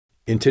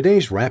In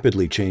today's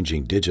rapidly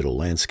changing digital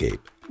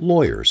landscape,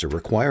 lawyers are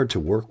required to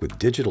work with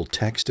digital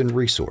text and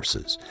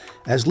resources,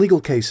 as legal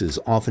cases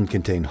often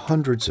contain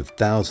hundreds of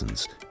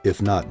thousands,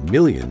 if not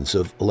millions,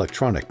 of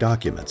electronic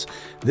documents.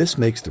 This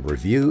makes the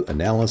review,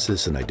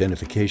 analysis, and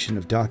identification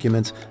of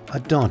documents a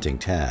daunting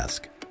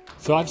task.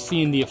 So I've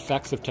seen the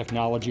effects of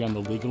technology on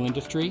the legal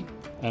industry,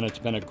 and it's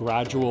been a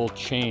gradual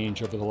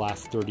change over the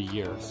last 30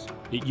 years.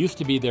 It used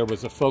to be there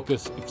was a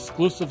focus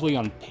exclusively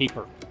on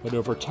paper, but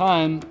over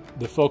time,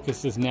 the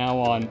focus is now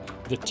on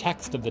the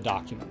text of the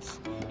documents.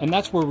 And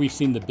that's where we've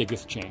seen the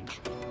biggest change.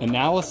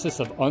 Analysis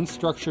of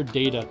unstructured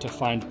data to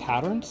find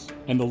patterns,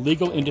 and the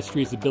legal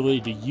industry's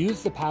ability to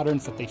use the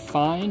patterns that they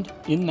find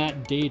in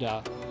that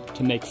data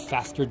to make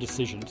faster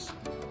decisions.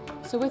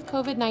 So with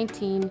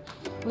COVID-19,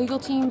 legal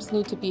teams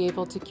need to be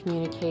able to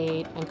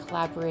communicate and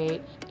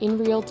collaborate in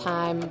real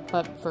time,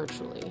 but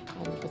virtually.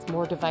 And with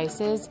more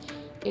devices,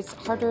 it's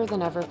harder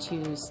than ever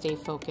to stay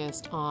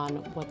focused on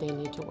what they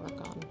need to work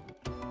on.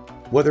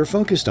 Whether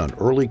focused on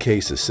early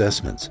case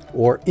assessments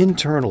or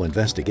internal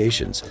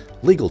investigations,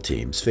 legal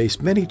teams face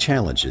many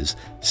challenges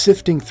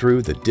sifting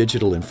through the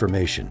digital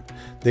information.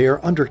 They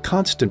are under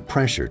constant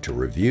pressure to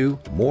review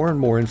more and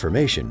more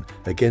information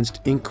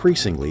against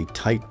increasingly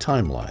tight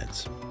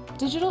timelines.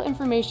 Digital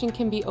information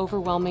can be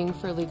overwhelming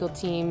for legal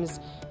teams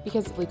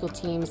because legal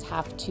teams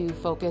have to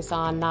focus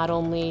on not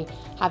only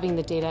having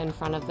the data in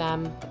front of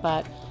them,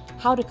 but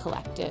how to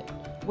collect it.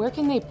 Where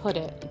can they put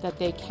it that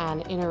they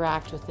can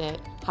interact with it?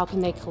 How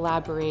can they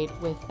collaborate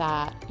with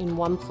that in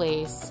one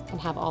place and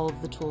have all of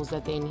the tools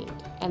that they need?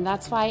 And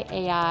that's why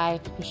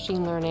AI,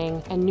 machine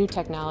learning, and new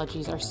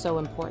technologies are so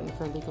important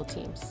for legal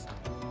teams.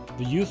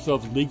 The use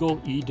of legal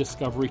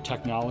e-discovery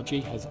technology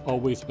has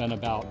always been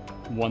about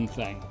one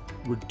thing: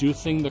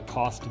 reducing the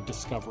cost of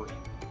discovery.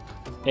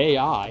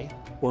 AI,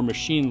 or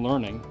machine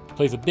learning,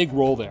 plays a big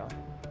role there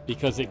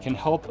because it can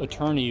help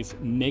attorneys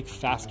make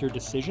faster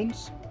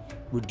decisions,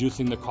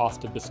 reducing the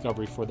cost of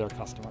discovery for their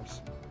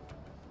customers.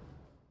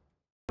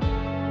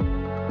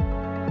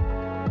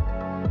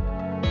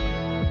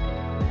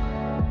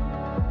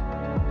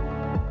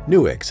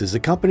 Nuix is a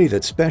company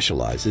that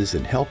specializes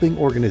in helping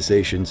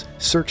organizations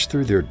search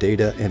through their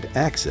data and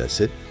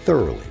access it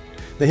thoroughly.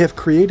 They have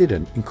created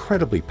an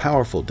incredibly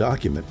powerful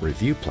document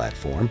review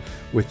platform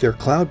with their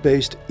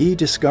cloud-based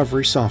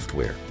e-discovery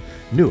software,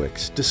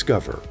 Nuix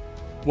Discover.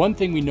 One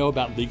thing we know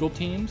about legal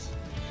teams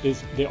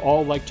is they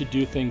all like to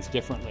do things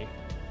differently.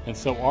 And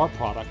so our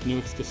product,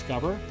 Nuix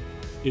Discover,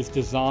 is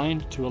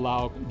designed to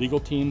allow legal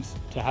teams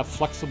to have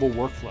flexible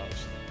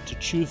workflows, to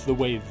choose the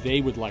way they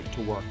would like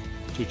to work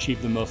to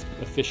achieve the most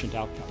efficient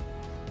outcome.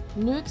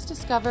 Nuix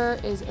Discover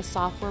is a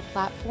software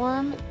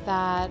platform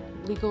that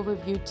legal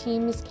review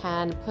teams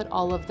can put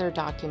all of their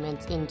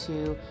documents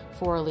into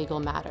for a legal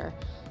matter.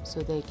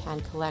 So they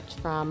can collect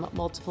from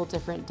multiple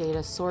different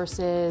data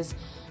sources,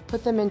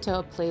 put them into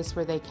a place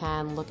where they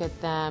can look at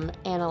them,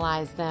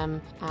 analyze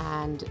them,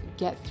 and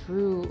get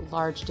through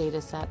large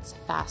data sets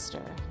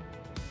faster.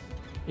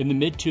 In the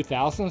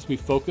mid-2000s, we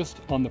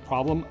focused on the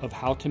problem of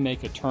how to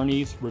make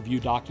attorneys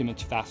review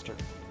documents faster.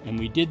 And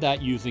we did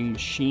that using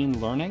machine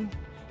learning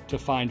to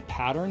find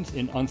patterns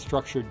in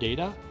unstructured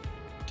data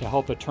to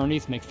help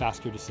attorneys make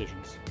faster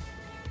decisions.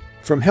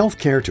 From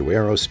healthcare to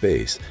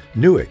aerospace,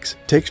 Nuix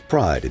takes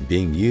pride in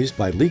being used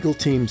by legal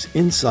teams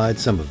inside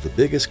some of the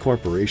biggest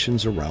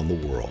corporations around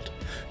the world.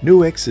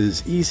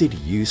 Nuix's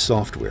easy-to-use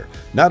software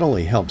not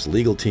only helps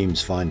legal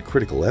teams find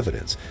critical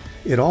evidence,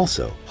 it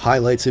also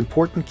highlights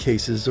important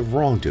cases of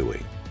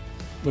wrongdoing.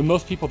 When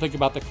most people think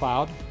about the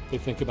cloud, they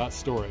think about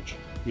storage.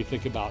 We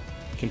think about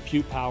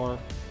compute power,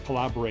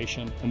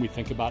 collaboration, and we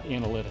think about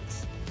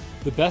analytics.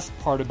 The best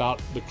part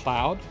about the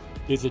cloud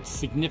is it's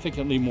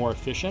significantly more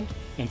efficient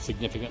and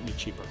significantly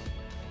cheaper.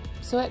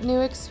 So at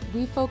Nuix,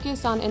 we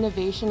focus on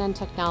innovation and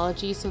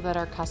technology so that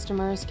our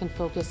customers can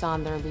focus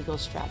on their legal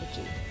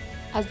strategy.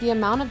 As the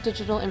amount of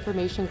digital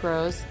information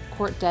grows,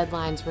 court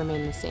deadlines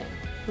remain the same.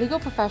 Legal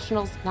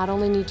professionals not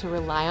only need to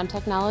rely on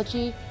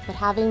technology, but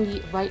having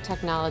the right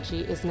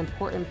technology is an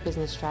important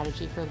business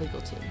strategy for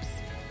legal teams.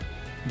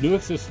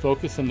 Nuix's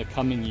focus in the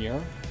coming year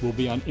will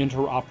be on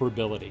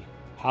interoperability,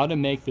 how to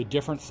make the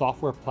different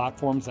software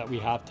platforms that we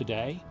have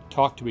today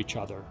talk to each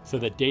other so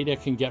that data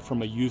can get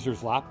from a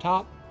user's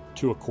laptop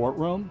to a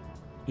courtroom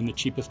in the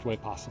cheapest way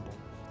possible.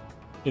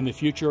 In the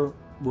future,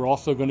 we're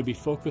also going to be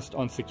focused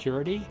on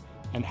security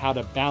and how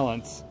to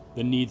balance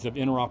the needs of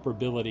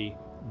interoperability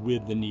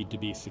with the need to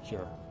be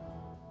secure.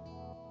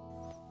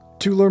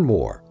 To learn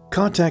more,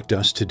 contact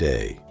us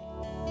today.